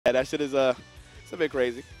That shit is it's a bit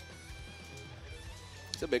crazy.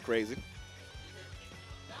 It's a bit crazy.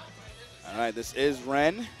 All right, this is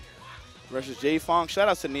Ren versus Jefongg. Shout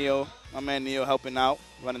out to Neo, my man Neo helping out,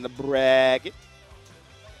 running the bracket.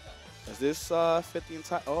 Is this 50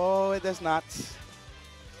 entire? Oh, it does not.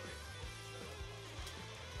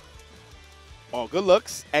 Oh, good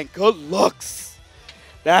looks and good looks.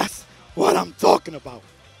 That's what I'm talking about.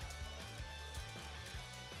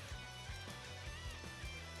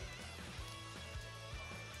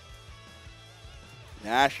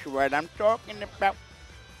 That's what I'm talking about.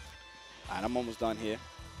 All right, I'm almost done here.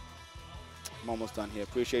 I'm almost done here.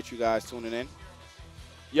 Appreciate you guys tuning in.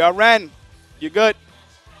 Yo, Ren, you good?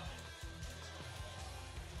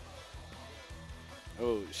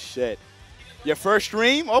 Oh, shit. Your first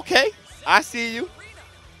stream? Okay. I see you.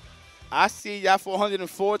 I see y'all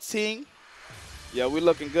 414. Yeah, we're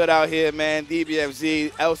looking good out here, man.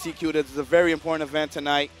 DBFZ, LCQ, this is a very important event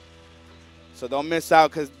tonight. So don't miss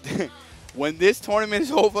out because when this tournament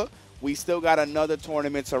is over, we still got another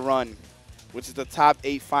tournament to run, which is the top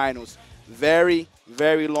 8 finals. Very,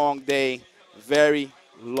 very long day, very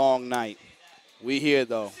long night. We here,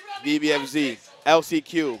 though. DBFZ,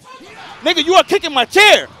 LCQ. Nigga, you are kicking my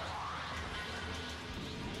chair.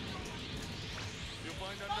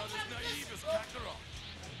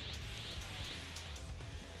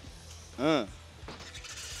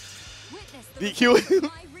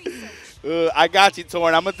 DQ. I got you,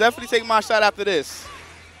 Torn. I'm going to definitely take my shot after this.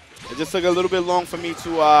 It just took a little bit long for me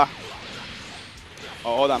to oh,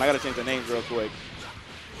 hold on. I got to change the names real quick.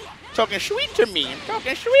 Talking sweet to me. I'm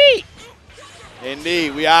talking sweet.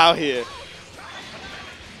 Indeed. We out here.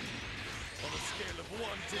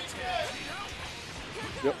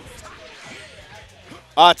 Yep.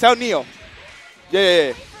 Tell Neo.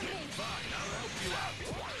 Yeah.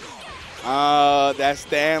 That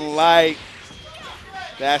stand light.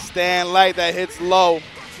 That stand light that hits low.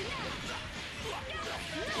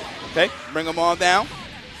 Okay, bring them all down.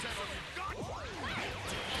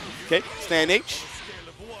 Okay, stand H.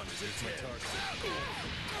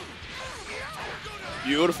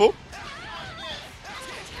 Beautiful.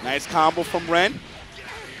 Nice combo from Ren.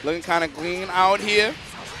 Looking kind of clean out here.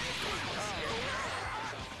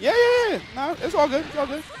 Yeah. No, it's all good. It's all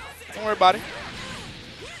good. Don't worry about it.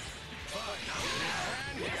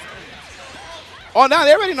 Oh, no,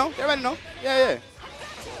 they already know. They already know. Yeah.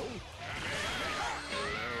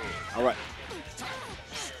 All right.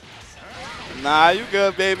 Nah, you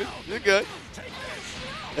good, baby. You good.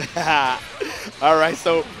 All right,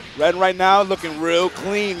 so Ren right now looking real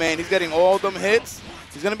clean, man. He's getting all them hits.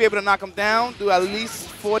 He's going to be able to knock him down, do at least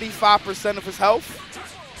 45% of his health.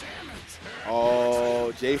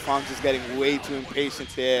 Oh, Jefongg just getting way too impatient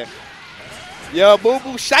there. Yo,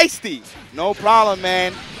 boo-boo shiesty. No problem,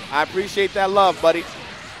 man. I appreciate that love, buddy.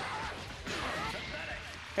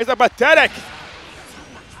 It's a pathetic.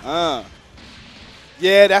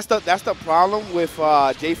 Yeah, that's the problem with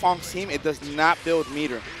Jefong's team. It does not build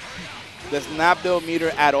meter. Does not build meter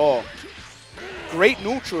at all. Great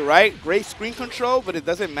neutral, right? Great screen control, but it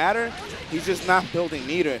doesn't matter. He's just not building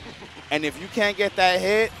meter. And if you can't get that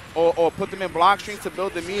hit or put them in block strings to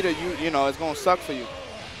build the meter, you know it's gonna suck for you.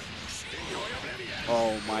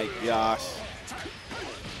 Oh my gosh.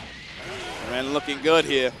 Ren looking good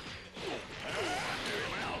here.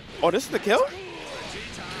 Oh, this is the kill?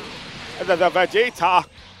 The Vegeta.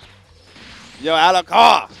 Yo,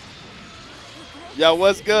 Alakar. Yo,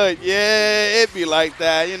 what's good? Yeah, it be like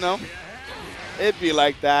that, you know. It be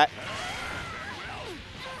like that.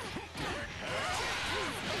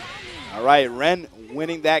 All right, Ren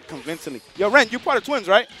winning that convincingly. Yo, Ren, you part of Twins,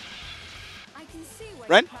 right? I can see why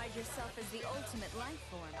Ren? you pride yourself as the ultimate life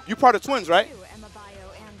form. You part of Twins, right?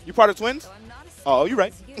 You part of Twins? Oh, you're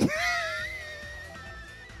right.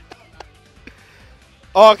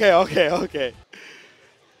 Okay.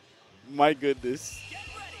 My goodness.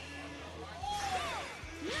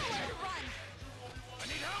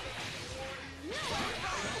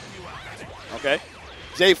 Okay.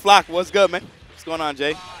 Jay Flock, what's good, man? What's going on,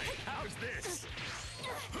 Jay?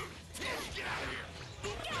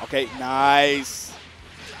 Okay, nice.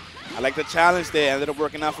 I like the challenge there. Ended up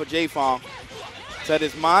working out for Jefongg. Said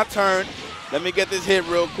it's my turn. Let me get this hit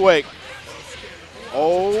real quick.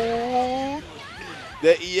 Oh,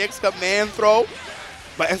 the EX command throw,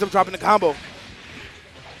 but ends up dropping the combo.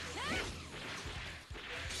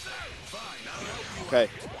 Okay.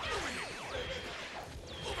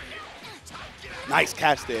 Nice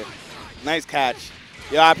catch there. Nice catch.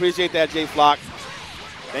 Yeah, I appreciate that, J Flock.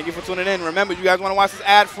 Thank you for tuning in. Remember, you guys want to watch this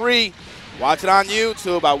ad-free, watch it on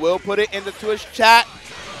YouTube. I will put it in the Twitch chat.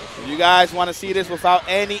 You guys want to see this without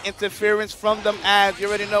any interference from them ads. You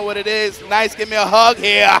already know what it is. Nice, give me a hug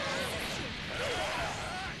here.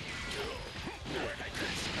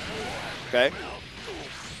 Okay.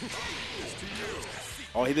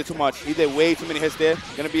 Oh, he did too much. He did way too many hits there.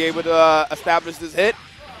 Gonna be able to establish this hit.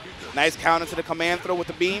 Nice counter to the command throw with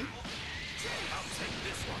the beam.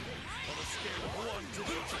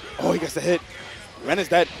 Oh, he gets the hit. Ren is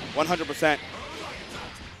dead, 100%.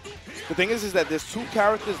 The thing is that there's 2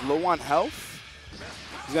 characters low on health.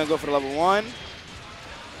 He's gonna go for the level 1.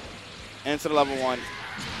 Into the level 1.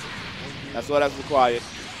 That's all that's required.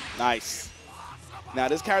 Nice. Now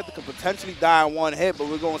this character could potentially die in 1 hit, but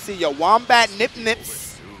we're gonna see. Yo, Wombat Nip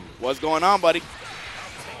Nips. What's going on, buddy?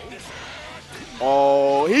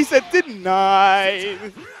 Oh, he said deny.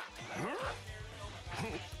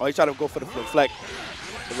 Oh, he tried to go for the reflect.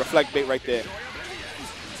 The reflect bait right there.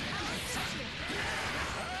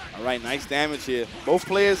 All right, nice damage here. Both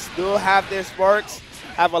players still have their sparks,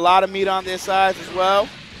 have a lot of meat on their sides as well.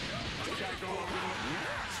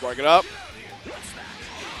 Spark it up.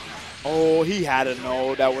 Oh, he had to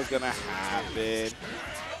know that was going to happen.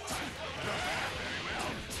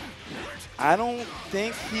 I don't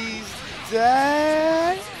think he's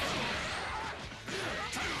dead.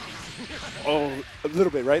 Oh, a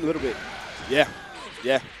little bit, right? A little bit. Yeah,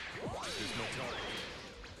 yeah.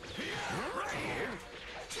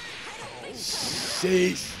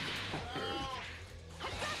 Jeez.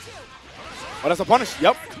 Oh, that's a punish.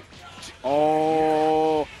 Yep.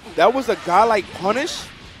 Oh, that was a godlike punish,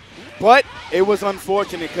 but it was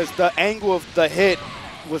unfortunate because the angle of the hit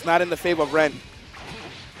was not in the favor of Ren.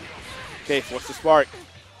 Okay, force the spark.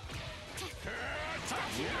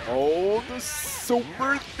 Oh, the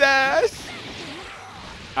super dash.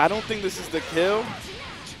 I don't think this is the kill,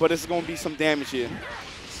 but it's going to be some damage here.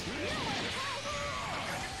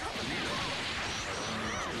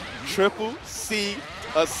 Triple C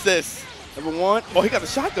assist. Number 1. Oh, he got the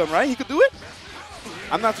shotgun, right? He could do it?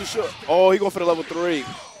 I'm not too sure. Oh, he going for the level 3.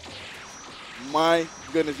 My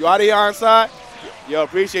goodness. You out of here, onside? Yo,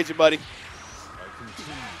 appreciate you, buddy.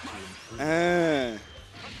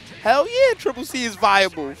 Hell yeah, Triple C is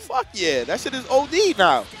viable. Fuck yeah. That shit is OD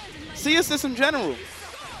now. C assist in general.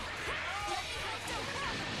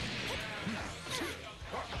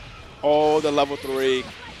 Oh, the level 3.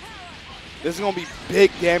 This is going to be big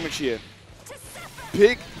damage here.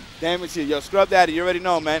 Big damage here. Yo, Scrub Daddy, you already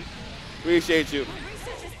know, man. Appreciate you.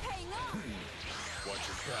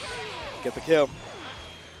 Get the kill.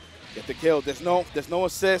 Get the kill. There's no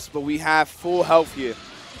assist, but we have full health here.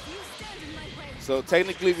 So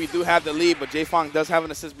technically we do have the lead, but Jefongg does have an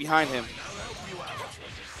assist behind him.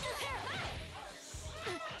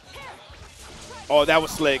 Oh, that was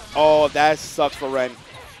slick. Oh, that sucks for Ren.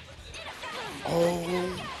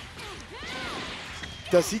 Oh.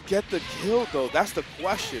 Does he get the kill, though? That's the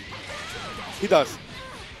question. He does.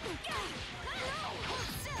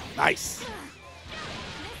 Nice.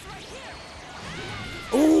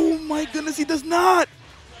 Oh, my goodness, he does not.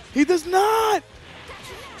 He does not.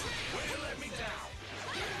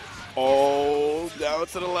 Oh, down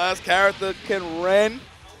to the last character. Can Ren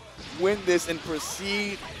win this and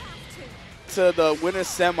proceed to the winner's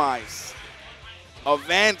semis?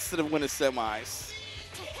 Advance to the winner's semis.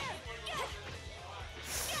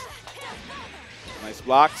 Nice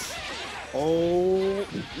blocks. Oh,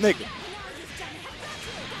 nigga.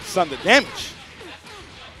 Son, the damage.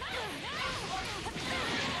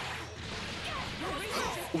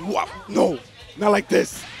 Wow. No, not like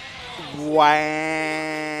this. Wow.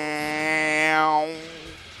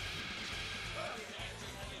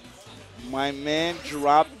 My man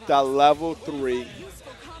dropped the level 3.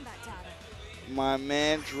 My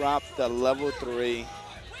man dropped the level 3.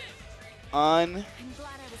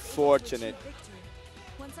 Unfortunate.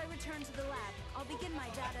 Once I return to the lab, I'll begin my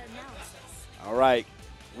data analysis. All right.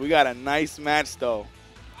 We got a nice match, though.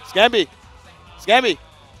 Scamby. Scamby.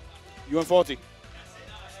 You and Faulty.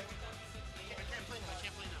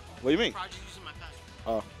 What do you mean?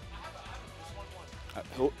 Oh.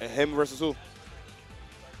 Him versus who?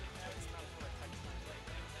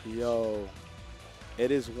 Yo.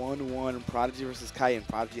 It is 1-1. Prodigy versus Kai, and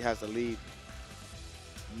Prodigy has the lead.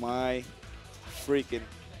 My freaking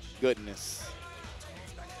goodness.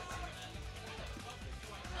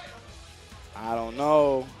 I don't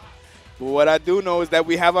know. But what I do know is that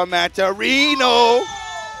we have a Matcherino.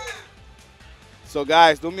 So,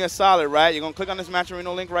 guys, do me a solid, right? You're going to click on this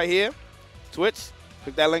Matcherino link right here. Twitch,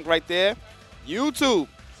 click that link right there. YouTube,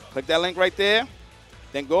 click that link right there.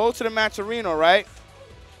 Then go to the Matcherino, right?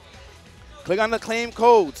 Click on the claim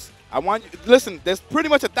codes. I want you, listen, there's pretty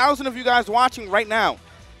much 1,000 of you guys watching right now.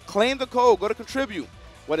 Claim the code. Go to contribute.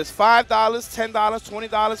 Whether it's $5, $10, $20,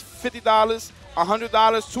 $50, $100,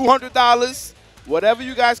 $200, whatever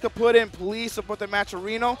you guys could put in, please support the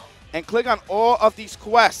Matcherino and click on all of these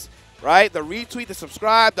quests, right? The retweet, the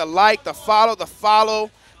subscribe, the like, the follow, the follow.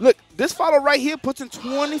 Look, this follow right here puts in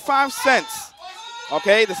 25 cents,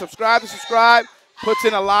 okay? The subscribe puts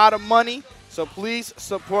in a lot of money, so please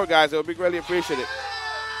support, guys. It would be greatly appreciated.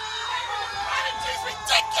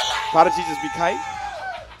 Prodigy just be kite.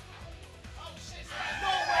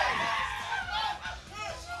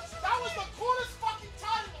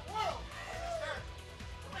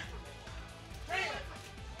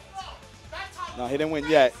 No, he didn't win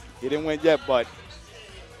yet. He didn't win yet, but.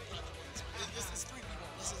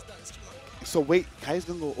 So wait, Kai's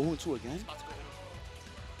gonna go 0-2 again?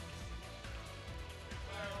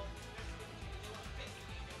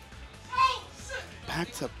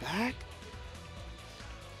 Back to back?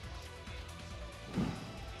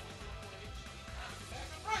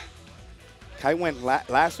 Kai went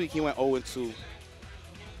last week. He went 0-2.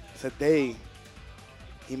 Today,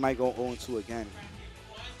 he might go 0-2 again.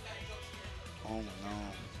 Oh no!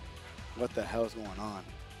 What the hell's going on?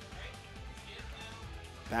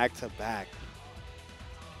 Back to back.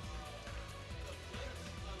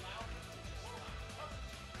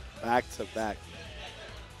 Back to back.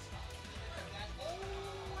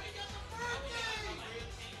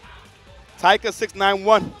 Taika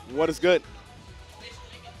 691. What is good?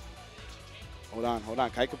 Hold on, hold on.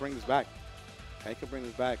 Kai can bring this back. Kai can bring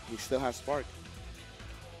this back. He still has spark.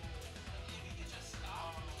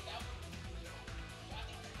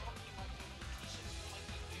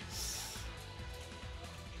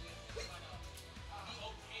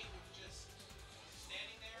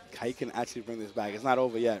 Kai can actually bring this back. It's not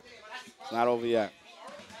over yet. It's not over yet.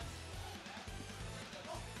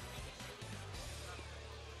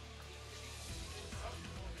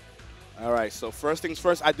 All right, so first things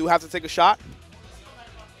first, I do have to take a shot.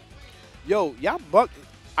 Yo, y'all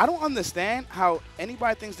I don't understand how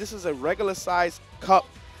anybody thinks this is a regular size cup.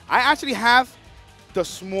 I actually have the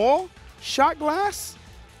small shot glass.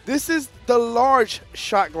 This is the large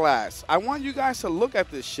shot glass. I want you guys to look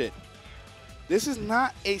at this shit. This is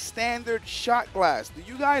not a standard shot glass. Do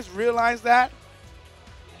you guys realize that?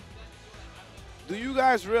 Do you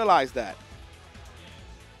guys realize that?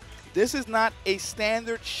 This is not a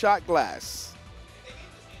standard shot glass.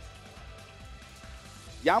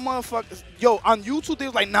 Y'all motherfuckers. Yo, on YouTube, they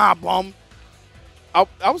was like, nah, bum.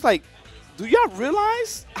 I was like, do y'all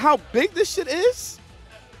realize how big this shit is?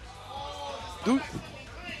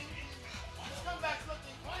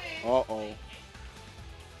 Uh-oh.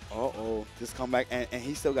 Uh-oh. This comeback, and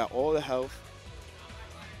he still got all the health.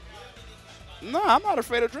 No, I'm not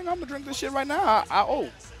afraid of drink. I'm going to drink this shit right now. Oh.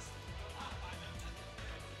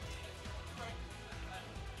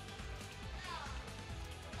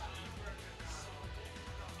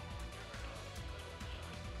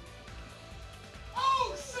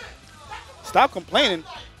 Stop complaining.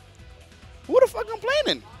 Who the fuck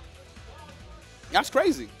complaining? That's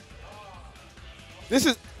crazy. This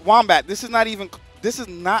is Wombat. This is not even. This is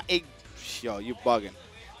not a. Yo, you bugging.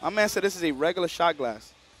 My man said this is a regular shot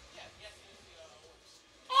glass.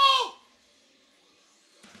 Oh!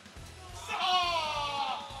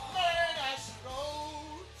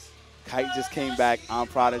 Kite just came back on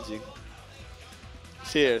Prodigy.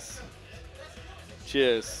 Cheers.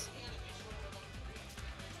 Cheers.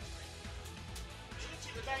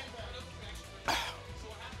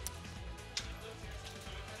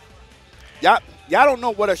 Y'all don't know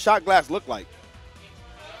what a shot glass look like.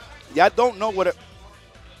 Y'all don't know what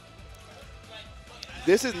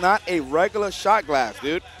this is not a regular shot glass,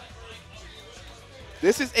 dude.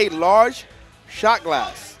 This is a large shot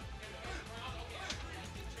glass.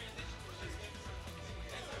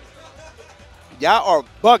 Y'all are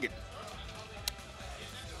bugging.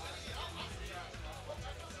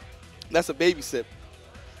 That's a baby sip.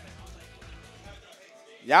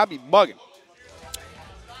 Y'all be bugging.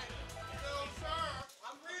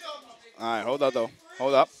 All right, hold up, though.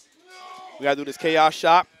 Hold up. We got to do this chaos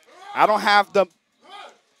shot. I don't have the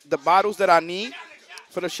bottles that I need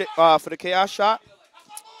for the chaos shot.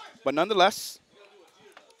 But nonetheless,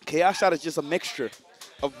 chaos shot is just a mixture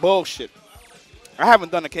of bullshit. I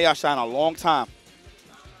haven't done a chaos shot in a long time.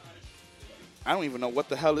 I don't even know what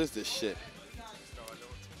the hell is this shit.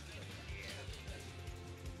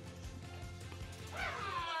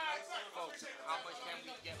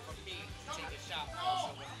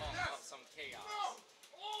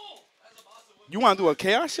 You want to do a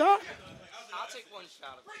chaos shot? I'll take one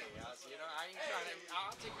shot of chaos, you know. I ain't trying to.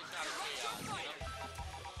 I'll take a shot of chaos, you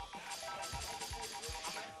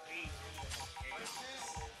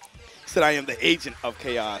know. Said I am the agent of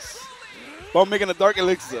chaos. But I'm making a dark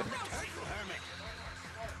elixir.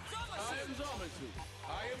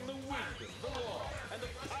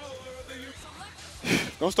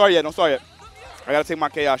 Don't start yet. Don't start yet. I gotta take my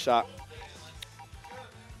chaos shot.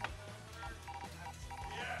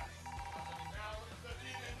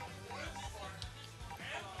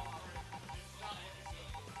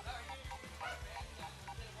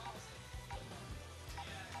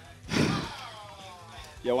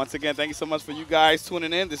 Yo, once again, thank you so much for you guys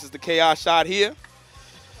tuning in. This is the chaos shot here.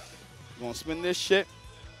 We're gonna spin this shit.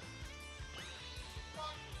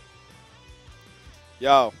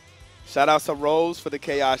 Yo, shout out to Rose for the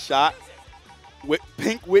chaos shot. With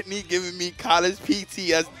Pink Whitney giving me college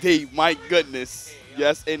PTSD. My goodness.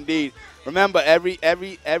 Yes, indeed. Remember, every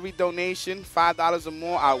donation, $5 or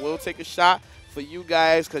more, I will take a shot for you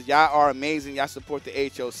guys because y'all are amazing. Y'all support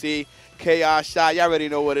the HOC. Chaos shot. Y'all already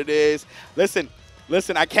know what it is.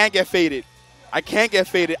 Listen, I can't get faded. I can't get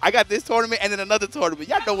faded. I got this tournament and then another tournament.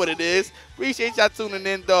 Y'all know what it is. Appreciate y'all tuning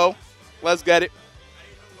in, though. Let's get it.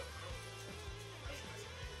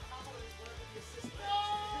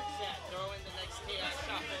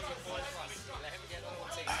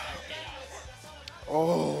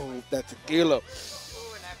 Oh, that tequila. Ooh,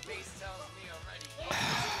 and that face tells me already.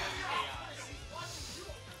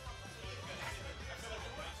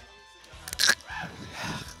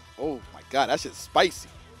 Oh, my God. That shit's spicy.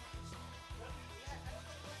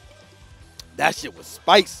 That shit was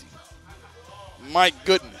spicy. My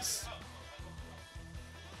goodness.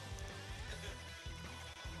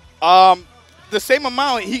 The same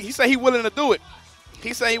amount. He said he willing to do it.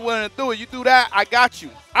 He said he willing to do it. You do that, I got you.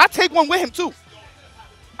 I'll take one with him, too.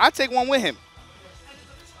 I'll take one with him.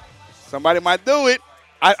 Somebody might do it.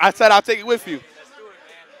 I said I'll take it with you.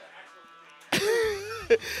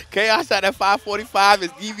 Chaos shot at 5:45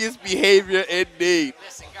 is devious behavior indeed.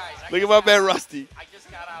 Listen, guys. Look at my man Rusty. I just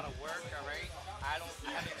got out of work, all right?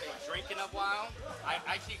 I haven't been drinking a while. I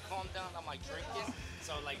actually calmed down on my drinking.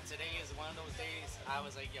 So, like, today is one of those days I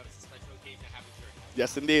was like, yo, it's a special occasion. Have a drink.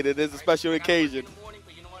 Yes, indeed. It is a special occasion. In the morning,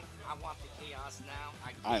 but you know what? I want the chaos now.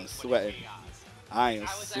 I am sweating. I am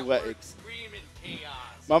sweating. Screaming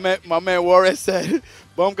chaos. My man Warren said,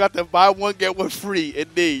 Bum got the buy one, get one free.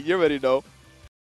 Indeed. You already know.